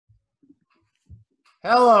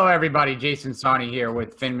Hello, everybody. Jason Sarney here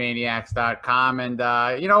with PhinManiacs.com. And,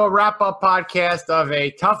 a wrap-up podcast of a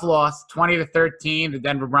tough loss, 20-13. The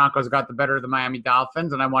Denver Broncos got the better of the Miami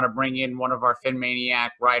Dolphins. And I want to bring in one of our PhinManiac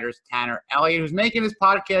writers, Tanner Elliott, who's making his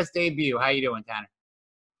podcast debut. How you doing, Tanner?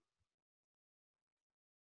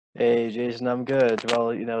 Hey Jason, I'm good. Well,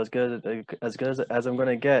 as good as I'm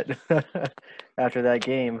gonna get after that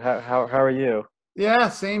game. How are you? Yeah,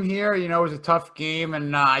 same here. It was a tough game.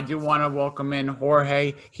 And I do want to welcome in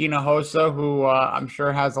Jorge Hinojosa, who I'm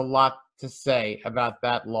sure has a lot to say about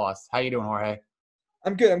that loss. How you doing, Jorge?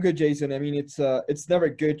 I'm good, Jason. I mean, it's never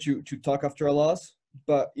good to talk after a loss,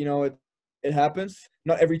 but it happens.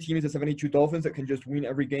 Not every team is the 72 Dolphins that can just win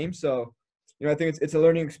every game. So, I think it's a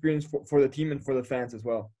learning experience for the team and for the fans as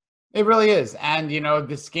well. It really is. And,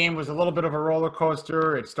 this game was a little bit of a roller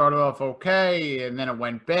coaster. It started off okay, and then it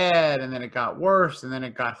went bad, and then it got worse, and then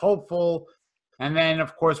it got hopeful. And then,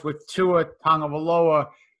 of course, with Tua Tagovailoa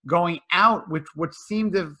going out, which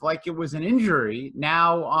seemed like it was an injury,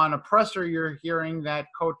 now on a presser, you're hearing that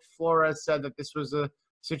Coach Flores said that this was a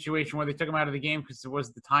situation where they took him out of the game because it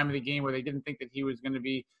was the time of the game where they didn't think that he was going to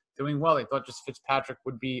be doing well. They thought just Fitzpatrick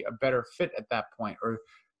would be a better fit at that point, or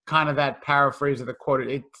kind of that paraphrase of the quote.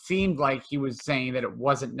 It seemed like he was saying that it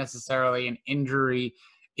wasn't necessarily an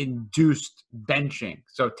injury-induced benching.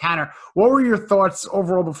 So, Tanner, what were your thoughts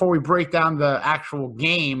overall before we break down the actual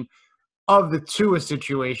game of the Tua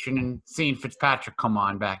situation and seeing Fitzpatrick come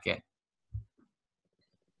on back in?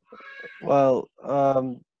 Well,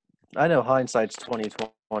 I know hindsight's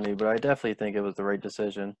 2020, but I definitely think it was the right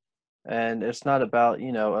decision. And it's not about,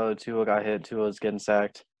 Tua got hit, Tua's getting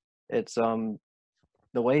sacked. It's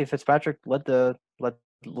the way Fitzpatrick led the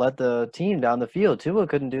team down the field. Tua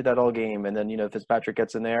couldn't do that all game, and then Fitzpatrick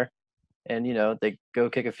gets in there, and they go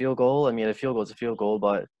kick a field goal. I mean, a field goal is a field goal,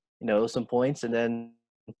 but some points, and then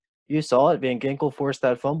you saw it. Van Ginkel forced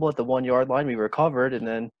that fumble at the 1 yard line. We recovered, and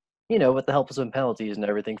then with the help of some penalties and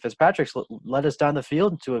everything, Fitzpatrick led us down the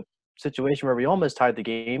field to a situation where we almost tied the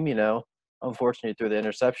game. Unfortunately through the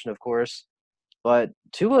interception, of course, but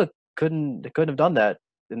Tua couldn't have done that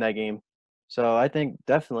in that game. So I think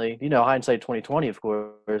definitely, hindsight 2020, of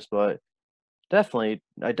course, but I definitely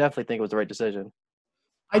think it was the right decision.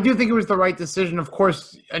 I do think it was the right decision. Of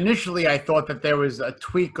course, initially I thought that there was a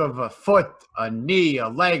tweak of a foot, a knee, a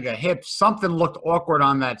leg, a hip. Something looked awkward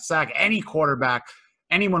on that sack. Any quarterback,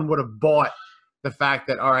 anyone would have bought the fact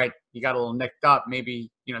that, all right, you got a little nicked up.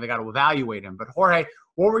 Maybe, they got to evaluate him. But Jorge,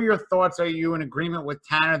 what were your thoughts? Are you in agreement with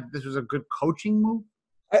Tanner that this was a good coaching move?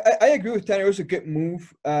 I agree with Tanner. It was a good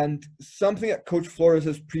move, and something that Coach Flores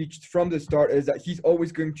has preached from the start is that he's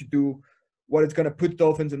always going to do what is going to put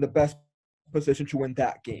Dolphins in the best position to win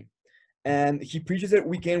that game. And he preaches it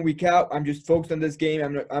week in, week out. I'm just focused on this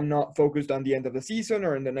game. I'm not focused on the end of the season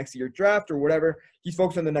or in the next year draft or whatever. He's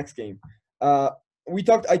focused on the next game. I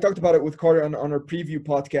talked about it with Carter on our preview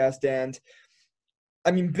podcast, and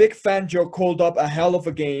I mean, Big Fan Joe called up a hell of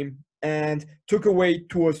a game and took away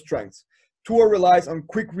Tua's strengths. Tua relies on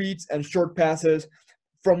quick reads and short passes.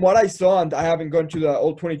 From what I saw, and I haven't gone to the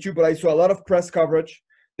all 22, but I saw a lot of press coverage.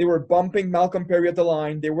 They were bumping Malcolm Perry at the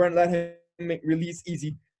line. They weren't letting him release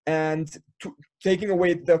easy and taking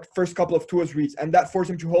away the first couple of Tua's reads. And that forced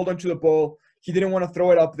him to hold onto the ball. He didn't want to throw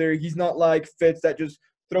it up there. He's not like Fitz that just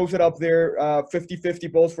throws it up there,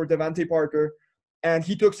 50-50 balls for Devontae Parker. And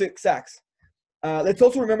he took 6 sacks. Let's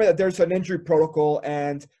also remember that there's an injury protocol,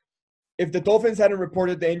 and if the Dolphins hadn't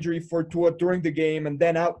reported the injury for Tua during the game and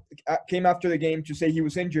then came after the game to say he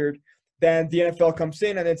was injured, then the NFL comes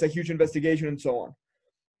in and it's a huge investigation and so on.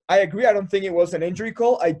 I agree. I don't think it was an injury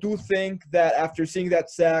call. I do think that after seeing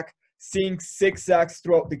that sack, seeing 6 sacks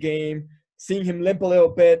throughout the game, seeing him limp a little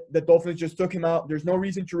bit, the Dolphins just took him out. There's no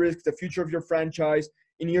reason to risk the future of your franchise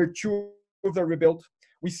in year 2 of the rebuild.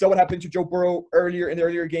 We saw what happened to Joe Burrow in the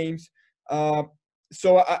earlier games.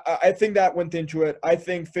 So I think that went into it. I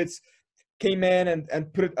think Fitz came in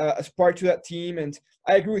and put a spark to that team. And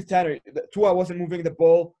I agree with Tanner. Tua wasn't moving the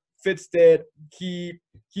ball. Fitz did.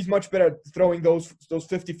 He's much better at throwing those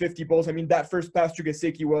 50-50 balls. I mean, that first pass to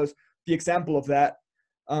Gesicki was the example of that.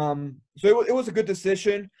 So it was a good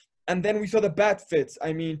decision. And then we saw the bad Fitz.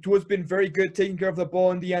 I mean, Tua's been very good taking care of the ball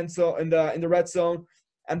in the end zone, in the red zone.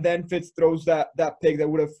 And then Fitz throws that pick that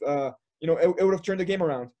would have, it would have turned the game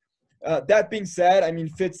around. That being said, I mean,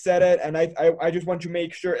 Fitz said it, and I just want to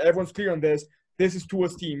make sure everyone's clear on this. This is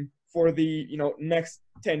Tua's team for the next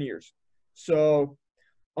 10 years. So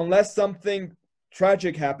unless something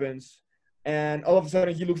tragic happens and all of a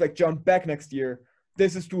sudden he looks like John Beck next year,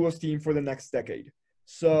 this is Tua's team for the next decade.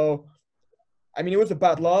 So, I mean, it was a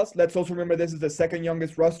bad loss. Let's also remember this is the second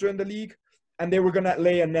youngest roster in the league, and they were going to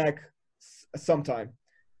lay an egg some time.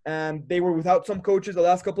 And they were without some coaches the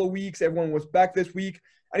last couple of weeks. Everyone was back this week.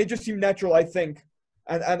 And it just seemed natural, I think.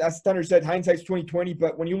 And as Tanner said, hindsight's 2020.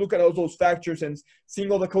 But when you look at all those factors and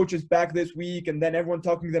seeing all the coaches back this week and then everyone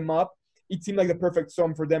talking them up, it seemed like the perfect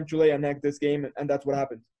storm for them to lay an egg this game. And that's what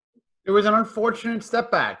happened. It was an unfortunate step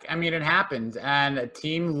back. I mean, it happened. And a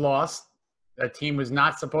team lost. A team was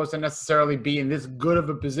not supposed to necessarily be in this good of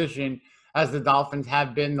a position as the Dolphins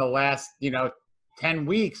have been the last, 10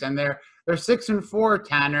 weeks. And they're 6-4,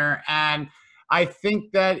 Tanner. And I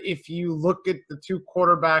think that if you look at the two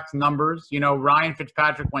quarterbacks' numbers, Ryan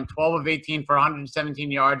Fitzpatrick went 12 of 18 for 117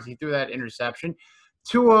 yards. He threw that interception.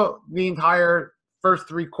 Tua, the entire first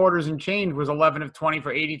three quarters and change, was 11 of 20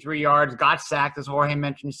 for 83 yards, got sacked, as Jorge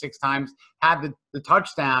mentioned, 6 times, had the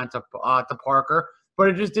touchdown to Parker, but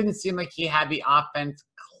it just didn't seem like he had the offense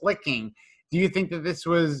clicking. Do you think that this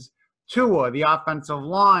was Tua, the offensive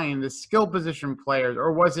line, the skill position players,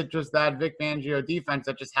 or was it just that Vic Fangio defense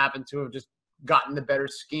that just happened to have just gotten the better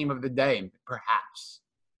scheme of the day, perhaps?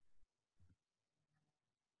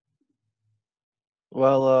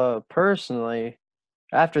 Well, personally,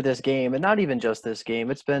 after this game, and not even just this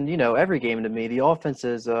game, it's been, every game to me, the offense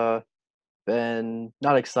has been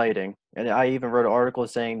not exciting. And I even wrote an article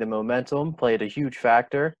saying the momentum played a huge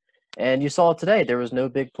factor. And you saw it today. There was no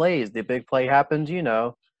big plays. The big play happened,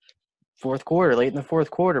 fourth quarter, late in the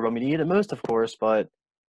fourth quarter. I mean, he did it most, of course, but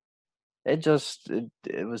it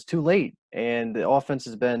was too late. And the offense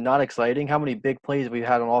has been not exciting. How many big plays have we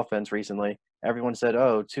had on offense recently? Everyone said,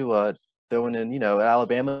 oh, Tua throwing in, at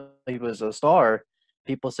Alabama, he was a star.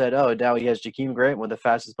 People said, oh, now he has Jakeem Grant, one of the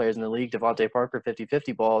fastest players in the league, Devontae Parker,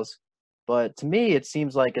 50-50 balls. But to me, it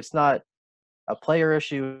seems like it's not a player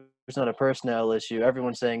issue. It's not a personnel issue.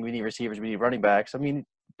 Everyone's saying we need receivers, we need running backs. I mean,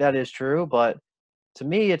 that is true, but to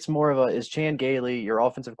me, it's more of is Chan Gailey your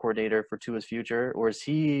offensive coordinator for Tua's future, or is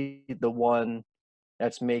he the one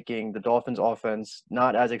that's making the Dolphins offense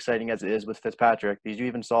not as exciting as it is with Fitzpatrick? Because you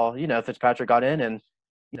even saw, Fitzpatrick got in and,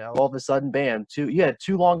 all of a sudden, bam, you had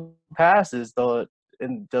 2 long passes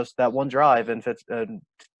in just that one drive, and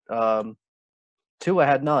Tua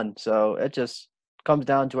had none. So it just comes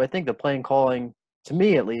down to, I think, the playing calling, to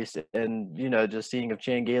me at least, and, just seeing if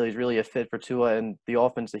Chan Gailey is really a fit for Tua and the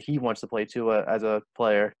offense that he wants to play Tua as a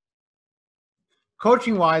player.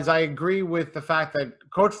 Coaching-wise, I agree with the fact that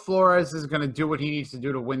Coach Flores is going to do what he needs to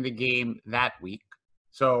do to win the game that week.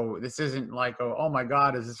 So this isn't like, oh my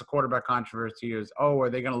God, is this a quarterback controversy? Are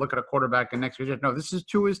they going to look at a quarterback in next week? No, this is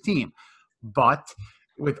Tua's team. But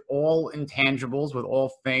with all intangibles, with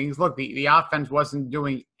all things, look, the offense wasn't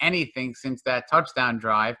doing anything since that touchdown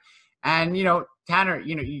drive. And, Tanner,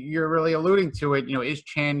 you're really alluding to it. Is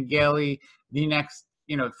Chan Gailey the next,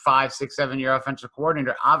 5, 6, 7-year offensive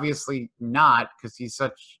coordinator? Obviously not, because he's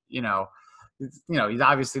such, he's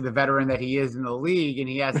obviously the veteran that he is in the league, and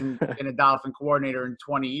he hasn't been a Dolphin coordinator in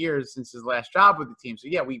 20 years since his last job with the team. So,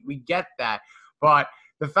 yeah, we get that. But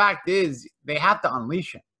the fact is they have to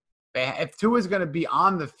unleash him. If Tua's going to be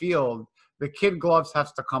on the field, the kid gloves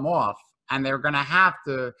have to come off, and they're going to have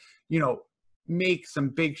to, make some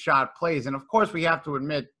big shot plays. And, of course, we have to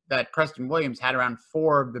admit that Preston Williams had around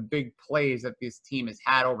 4 of the big plays that this team has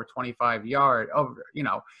had over 25 yards,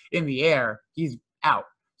 in the air. He's out.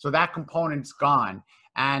 So that component's gone.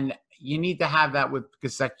 And you need to have that with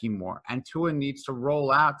Gesicki more. And Tua needs to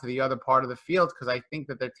roll out to the other part of the field, because I think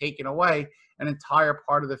that they're taking away an entire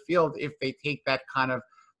part of the field if they take that kind of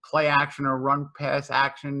play action or run pass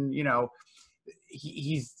action.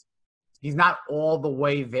 He's not all the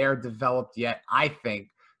way there developed yet, I think,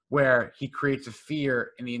 where he creates a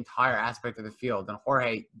fear in the entire aspect of the field. And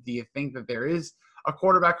Jorge, do you think that there is a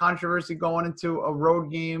quarterback controversy going into a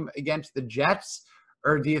road game against the Jets?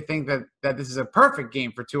 Or do you think that this is a perfect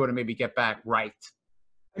game for Tua to maybe get back right?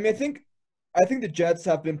 I mean, I think the Jets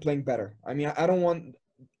have been playing better. I mean, I don't want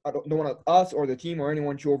us or the team or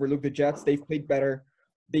anyone to overlook the Jets. They've played better.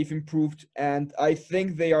 They've improved. And I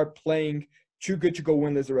think they are playing too good to go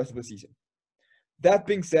winless the rest of the season. That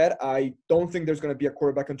being said, I don't think there's going to be a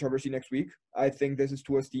quarterback controversy next week. I think this is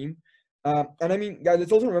Tua's team. And I mean, guys,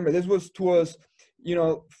 let's also remember this was Tua's,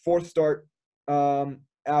 4th start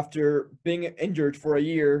after being injured for a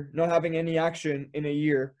year, not having any action in a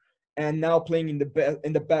year, and now playing in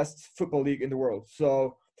the best football league in the world.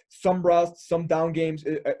 So some rust, some down games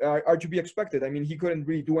are to be expected. I mean, he couldn't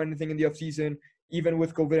really do anything in the offseason, even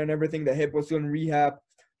with COVID and everything. The hip was still in rehab.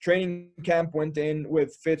 Training camp went in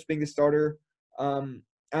with Fitz being the starter. And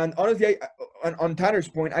honestly, on Tanner's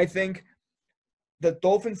point, I think the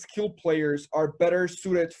Dolphins' skill players are better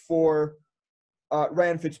suited for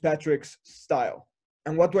Ryan Fitzpatrick's style.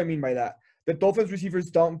 And what do I mean by that? The Dolphins receivers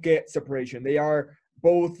don't get separation. They are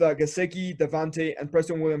both Gesicki, Devante, and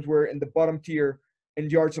Preston Williams were in the bottom tier in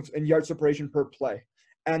yards separation per play.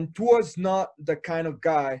 And Tua's not the kind of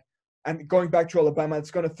guy, and going back to Alabama,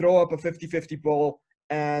 it's going to throw up a 50-50 ball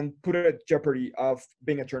and put it at jeopardy of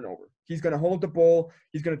being a turnover. He's going to hold the ball,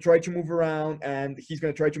 he's going to try to move around, and he's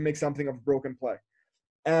going to try to make something of a broken play.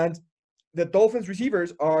 And the Dolphins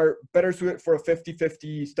receivers are better suited for a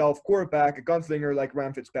 50-50 style of quarterback, a gunslinger like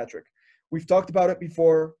Ryan Fitzpatrick. We've talked about it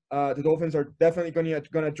before. The Dolphins are definitely going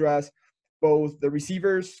to address both the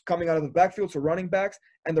receivers coming out of the backfield, so running backs,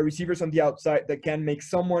 and the receivers on the outside that can make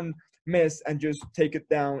someone miss and just take it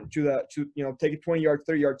down take it 20 yards,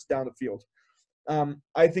 30 yards down the field.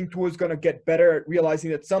 I think Tua's going to get better at realizing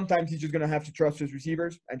that sometimes he's just going to have to trust his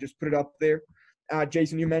receivers and just put it up there.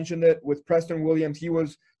 Jason, you mentioned it with Preston Williams. He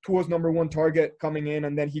was Tua's number one target coming in,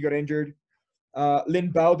 and then he got injured.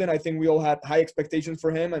 Lynn Bowden, I think we all had high expectations for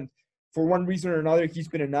him, and for one reason or another, he's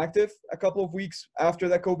been inactive a couple of weeks after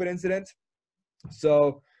that COVID incident.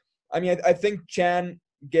 So, I mean, I think Chan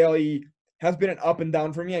Gailey has been an up and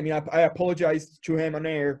down for me. I mean, I apologized to him on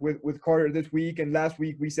air with Carter this week, and last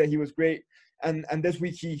week we said he was great, and this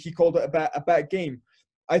week he called it a bad game.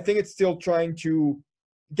 I think it's still trying to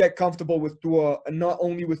get comfortable with Tua, and not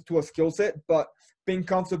only with Tua's skill set, but being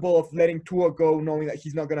comfortable of letting Tua go, knowing that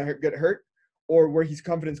he's not going to get hurt, or where his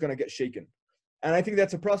confidence is going to get shaken. And I think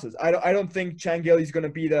that's a process. I don't think Chan Gailey is going to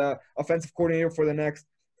be the offensive coordinator for the next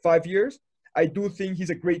 5 years. I do think he's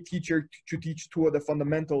a great teacher to teach Tua the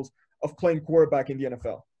fundamentals of playing quarterback in the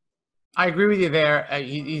NFL. I agree with you there.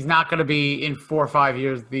 He's not going to be in 4 or 5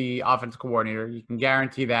 years the offensive coordinator. You can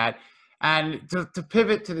guarantee that. And to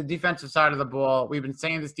pivot to the defensive side of the ball, we've been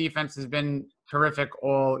saying this defense has been terrific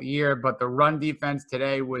all year, but the run defense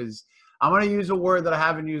today was, I'm going to use a word that I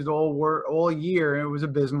haven't used all year, and it was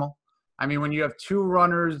abysmal. I mean, when you have two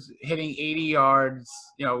runners hitting 80 yards,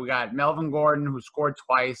 we got Melvin Gordon, who scored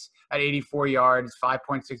twice at 84 yards,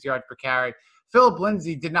 5.6 yards per carry. Philip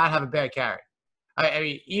Lindsay did not have a bad carry. I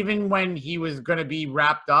mean, even when he was going to be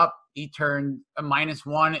wrapped up, he turned a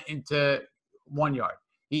 -1 into 1 yard.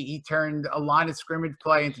 He turned a line of scrimmage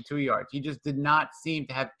play into 2 yards. He just did not seem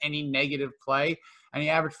to have any negative play, and he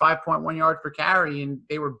averaged 5.1 yards per carry, and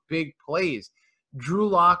they were big plays. Drew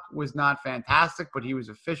Lock was not fantastic, but he was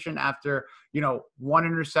efficient after, one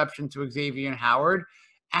interception to Xavier Howard.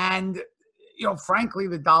 And, frankly,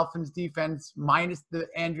 the Dolphins defense, minus the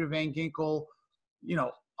Andrew Van Ginkel,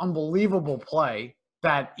 unbelievable play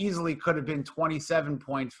that easily could have been 27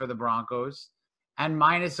 points for the Broncos, and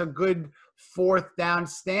minus a good fourth down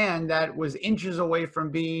stand that was inches away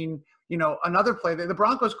from being, another play that the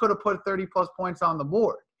Broncos could have put 30-plus points on the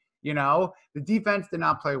board. The defense did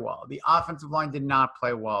not play well. The offensive line did not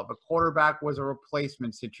play well. The quarterback was a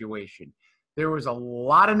replacement situation. There was a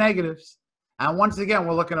lot of negatives. And once again,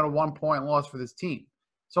 we're looking at a 1-point loss for this team.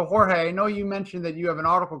 So, Jorge, I know you mentioned that you have an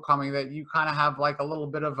article coming that you kind of have like a little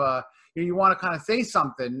bit of a, you want to kind of say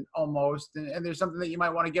something almost, and there's something that you might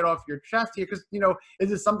want to get off your chest here because,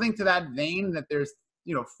 is it something to that vein that there's,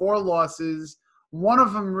 4 losses? One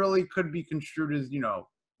of them really could be construed as,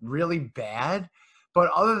 really bad. But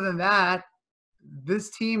other than that,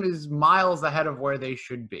 this team is miles ahead of where they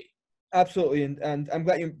should be. Absolutely. And I'm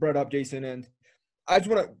glad you brought up Jason. And I just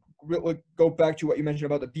want to really go back to what you mentioned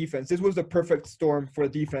about the defense. This was the perfect storm for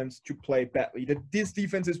the defense to play badly. This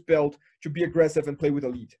defense is built to be aggressive and play with a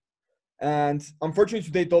lead. And unfortunately,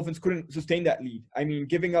 today, Dolphins couldn't sustain that lead. I mean,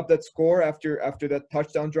 giving up that score after that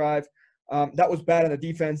touchdown drive, that was bad on the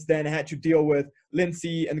defense. Then had to deal with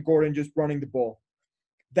Lindsey and Gordon just running the ball.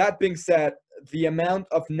 That being said, the amount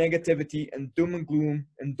of negativity and doom and gloom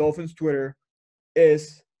in Dolphins Twitter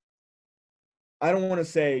is, I don't want to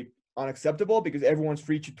say unacceptable because everyone's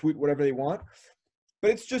free to tweet whatever they want,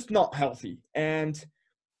 but it's just not healthy. And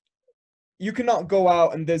you cannot go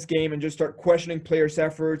out in this game and just start questioning players'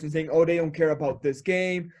 efforts and saying, oh, they don't care about this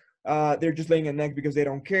game. They're just laying a neck because they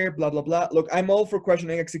don't care, blah, blah, blah. Look, I'm all for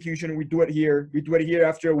questioning execution. We do it here. We do it here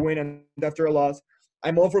after a win and after a loss.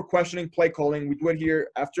 I'm all for questioning play calling. We do it here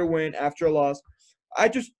after a win, after a loss.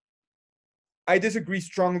 I disagree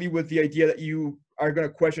strongly with the idea that you are going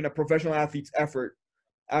to question a professional athlete's effort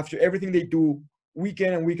after everything they do week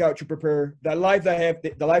in and week out to prepare, the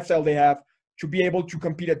lifestyle they have to be able to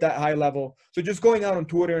compete at that high level. So just going out on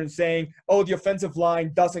Twitter and saying, oh, the offensive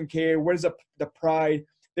line doesn't care. Where's the pride?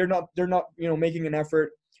 They're not, making an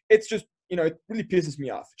effort. It's just, it really pisses me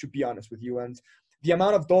off, to be honest with you. And the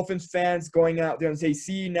amount of Dolphins fans going out there and say,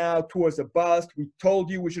 see, now Tua's a bust. We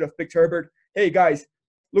told you we should have picked Herbert. Hey, guys,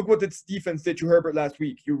 look what this defense did to Herbert last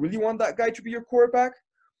week. You really want that guy to be your quarterback?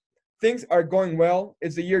 Things are going well.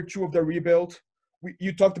 It's the year 2 of the rebuild.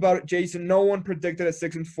 You talked about it, Jason. No one predicted a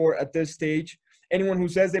 6-4 at this stage. anyone who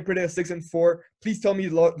says they predict a 6-4, please tell me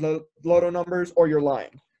lotto numbers or you're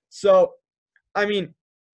lying. So, I mean,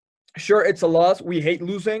 sure, it's a loss. We hate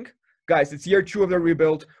losing. Guys, it's year 2 of the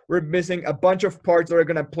rebuild. We're missing a bunch of parts that are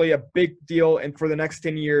going to play a big deal and for the next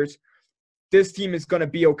 10 years. This team is going to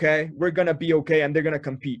be okay. We're going to be okay, and they're going to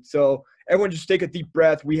compete. So everyone just take a deep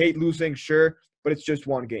breath. We hate losing, sure, but it's just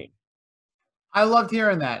one game. I loved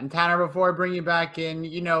hearing that. And Tanner, before I bring you back in,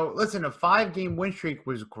 listen, a 5-game win streak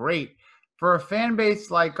was great. For a fan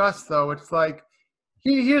base like us, though, it's like,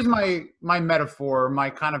 here's my metaphor, my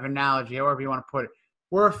kind of analogy, however you want to put it.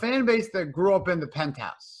 We're a fan base that grew up in the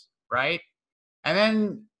penthouse, right? And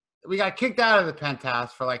then we got kicked out of the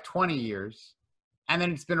penthouse for like 20 years. And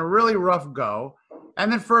then it's been a really rough go. And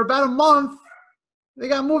then for about a month, they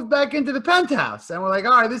got moved back into the penthouse. And we're like,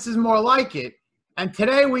 all right, this is more like it. And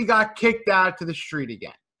today we got kicked out to the street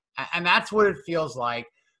again. And that's what it feels like.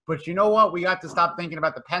 But you know what? We got to stop thinking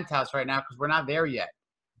about the penthouse right now because we're not there yet.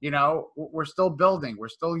 We're still building. We're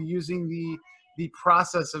still using the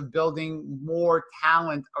process of building more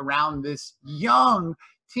talent around this young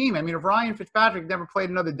team. I mean, if Ryan Fitzpatrick never played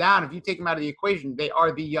another down, if you take him out of the equation, they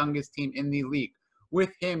are the youngest team in the league.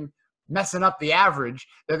 With him messing up the average,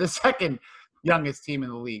 they're the second youngest team in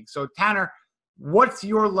the league. So, Tanner, what's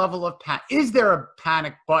your level of panic? Is there a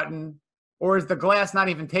panic button, or is the glass not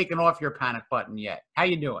even taken off your panic button yet? How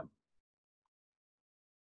you doing?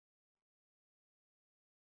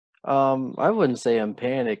 I wouldn't say I'm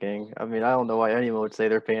panicking. I mean, I don't know why anyone would say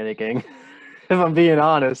they're panicking, if I'm being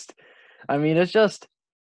honest. I mean, it's just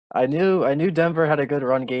I knew Denver had a good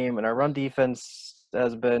run game, and our run defense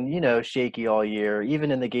has been, shaky all year.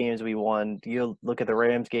 Even in the games we won, you look at the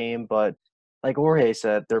Rams game, but like Jorge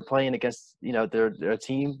said, they're playing against, they're a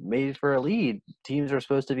team made for a lead. Teams are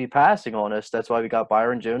supposed to be passing on us. That's why we got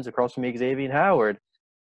Byron Jones across from Xavier Howard.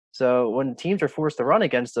 So when teams are forced to run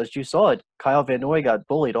against us, you saw it. Kyle Van Noy got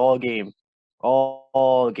bullied all game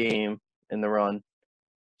in the run.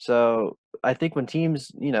 So I think when teams,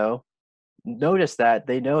 notice that,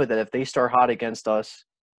 they know that if they start hot against us,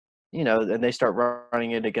 and they start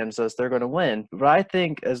running it against us, they're going to win. But I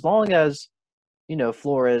think as long as,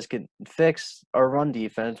 Flores can fix our run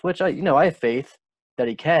defense, which I have faith that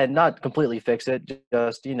he can, not completely fix it,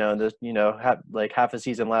 just, half a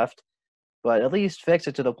season left, but at least fix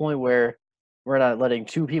it to the point where we're not letting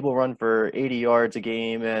 2 people run for 80 yards a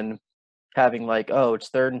game and having it's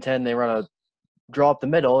 3rd and 10, they run a draw up the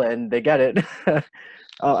middle and they get it.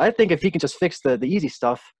 I think if he can just fix the easy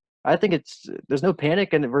stuff, I think there's no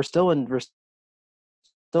panic, and we're still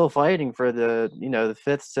fighting for the the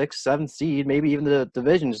 5th, 6th, 7th seed, maybe even the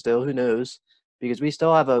division still. Who knows? Because we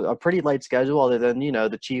still have a pretty light schedule, other than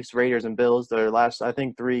the Chiefs, Raiders, and Bills. Their last, I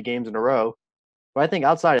think, 3 games in a row. But I think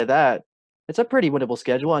outside of that, it's a pretty winnable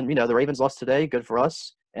schedule. And the Ravens lost today, good for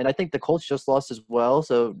us. And I think the Colts just lost as well.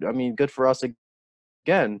 So I mean, good for us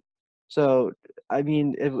again. So I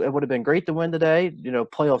mean, it would have been great to win today,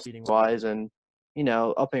 playoff seeding wise, and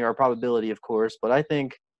upping our probability, of course. But I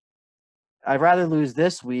think I'd rather lose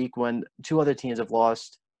this week when 2 other teams have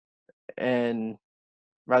lost, and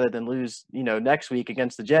rather than lose, next week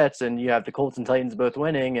against the Jets, and you have the Colts and Titans both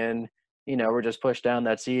winning, and we're just pushed down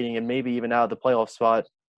that seeding and maybe even out of the playoff spot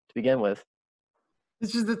to begin with.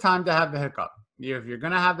 This is the time to have the hiccup. If you're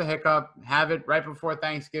going to have the hiccup, have it right before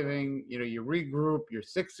Thanksgiving. You regroup. You're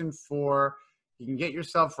 6-4. You can get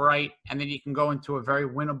yourself right, and then you can go into a very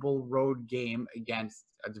winnable road game against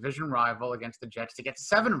a division rival, against the Jets, to get to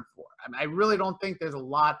 7-4. I mean, I really don't think there's a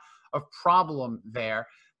lot of problem there.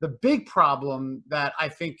 The big problem that I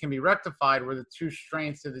think can be rectified were the 2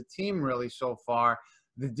 strengths of the team really so far.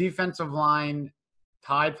 The defensive line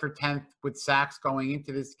tied for 10th with sacks going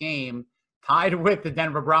into this game, tied with the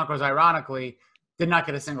Denver Broncos, ironically, did not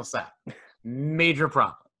get a single sack. Major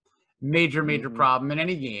problem. Major problem in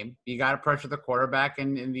any game. You got to pressure the quarterback,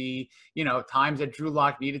 and in the times that Drew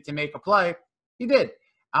Lock needed to make a play, he did.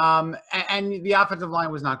 And the offensive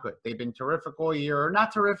line was not good. They've been terrific all year. Or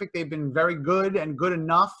not terrific. They've been very good and good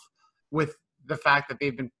enough with the fact that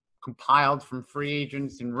they've been compiled from free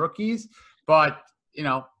agents and rookies. But,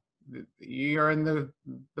 you're in the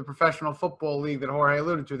professional football league that Jorge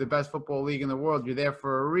alluded to, the best football league in the world. You're there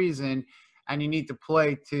for a reason, and you need to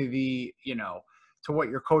play to the, to what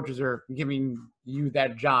your coaches are giving you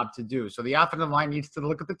that job to do. So the offensive line needs to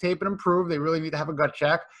look at the tape and improve. They really need to have a gut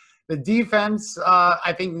check. The defense,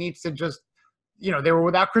 I think, needs to just, they were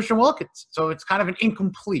without Christian Wilkins. So it's kind of an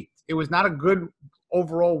incomplete. It was not a good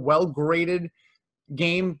overall, well-graded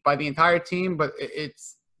game by the entire team, but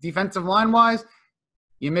it's defensive line-wise,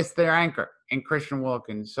 you missed their anchor in Christian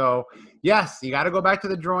Wilkins. So, yes, you got to go back to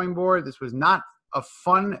the drawing board. This was not a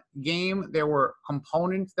fun game. There were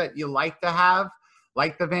components that you like to have,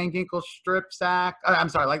 like the Van Ginkel strip sack.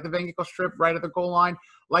 Like the Van Ginkel strip right at the goal line.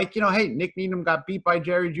 Like, hey, Nick Needham got beat by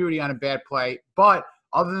Jerry Jeudy on a bad play. But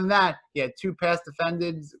other than that, he had 2 pass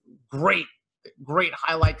defended. Great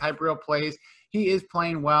highlight type real plays. He is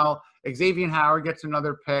playing well. Xavier Howard gets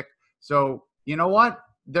another pick. So, you know what?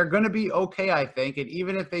 They're going to be okay, I think. And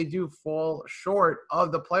even if they do fall short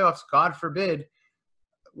of the playoffs, God forbid,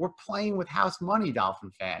 we're playing with house money,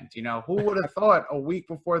 Dolphin fans. Who would have thought a week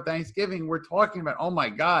before Thanksgiving we're talking about, oh, my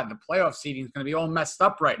God, the playoff seeding is going to be all messed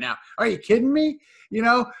up right now. Are you kidding me?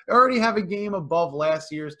 Already have a game above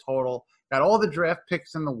last year's total, got all the draft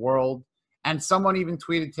picks in the world. And someone even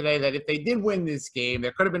tweeted today that if they did win this game,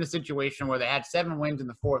 there could have been a situation where they had 7 wins in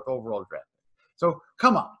the 4th overall draft. So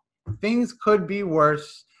come on. Things could be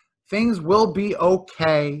worse. Things will be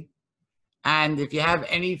okay. And if you have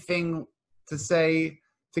anything to say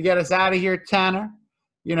to get us out of here, Tanner,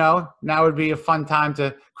 now would be a fun time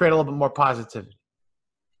to create a little bit more positivity.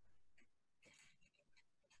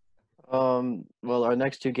 Well, our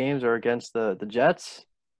next 2 games are against the Jets,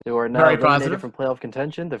 who are now Very eliminated positive. from playoff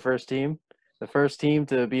contention, the first team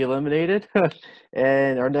to be eliminated.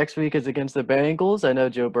 And our next week is against the Bengals. I know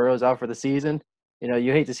Joe Burrow's out for the season.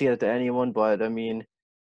 You hate to see that to anyone, but I mean,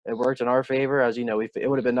 it worked in our favor. As you know, it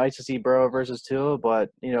would have been nice to see Burrow versus Tua, but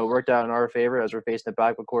it worked out in our favor as we're facing a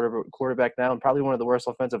backup quarterback now, and probably one of the worst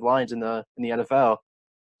offensive lines in the NFL.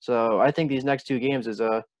 So I think these next 2 games is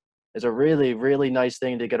a really, really nice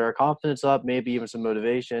thing to get our confidence up, maybe even some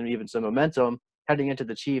motivation, even some momentum heading into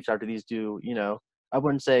the Chiefs after these 2, I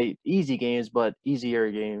wouldn't say easy games, but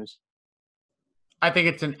easier games. I think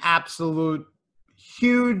it's an absolute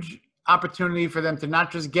huge opportunity for them to not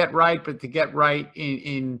just get right, but to get right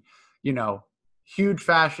in huge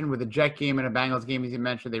fashion with a Jet game and a Bengals game, as you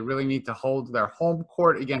mentioned. They really need to hold their home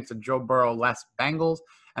court against a Joe Burrow-less Bengals,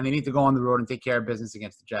 and they need to go on the road and take care of business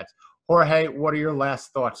against the Jets. Jorge, what are your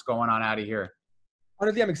last thoughts going on out of here?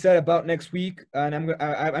 Honestly, I'm excited about next week, and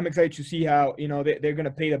I'm excited to see how they're going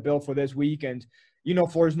to pay the bill for this week. And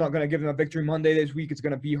Florida's not going to give them a victory Monday this week. It's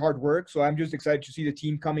going to be hard work. So I'm just excited to see the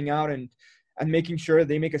team coming out and making sure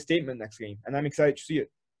they make a statement next game. And I'm excited to see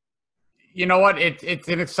it. You know what? It's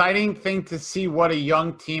an exciting thing to see what a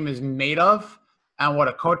young team is made of and what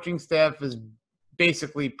a coaching staff is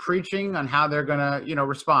basically preaching on how they're going to,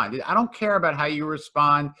 respond. I don't care about how you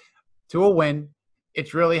respond to a win.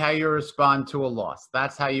 It's really how you respond to a loss.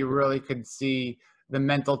 That's how you really could see the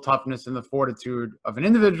mental toughness and the fortitude of an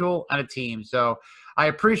individual and a team. So I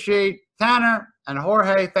appreciate Tanner and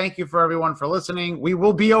Jorge. Thank you for everyone for listening. We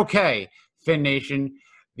will be okay, Fin Nation.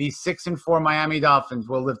 The 6-4 Miami Dolphins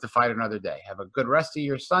will live to fight another day. Have a good rest of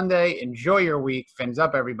your Sunday. Enjoy your week. Fins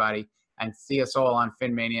up, everybody. And see us all on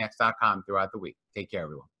PhinManiacs.com throughout the week. Take care,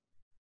 everyone.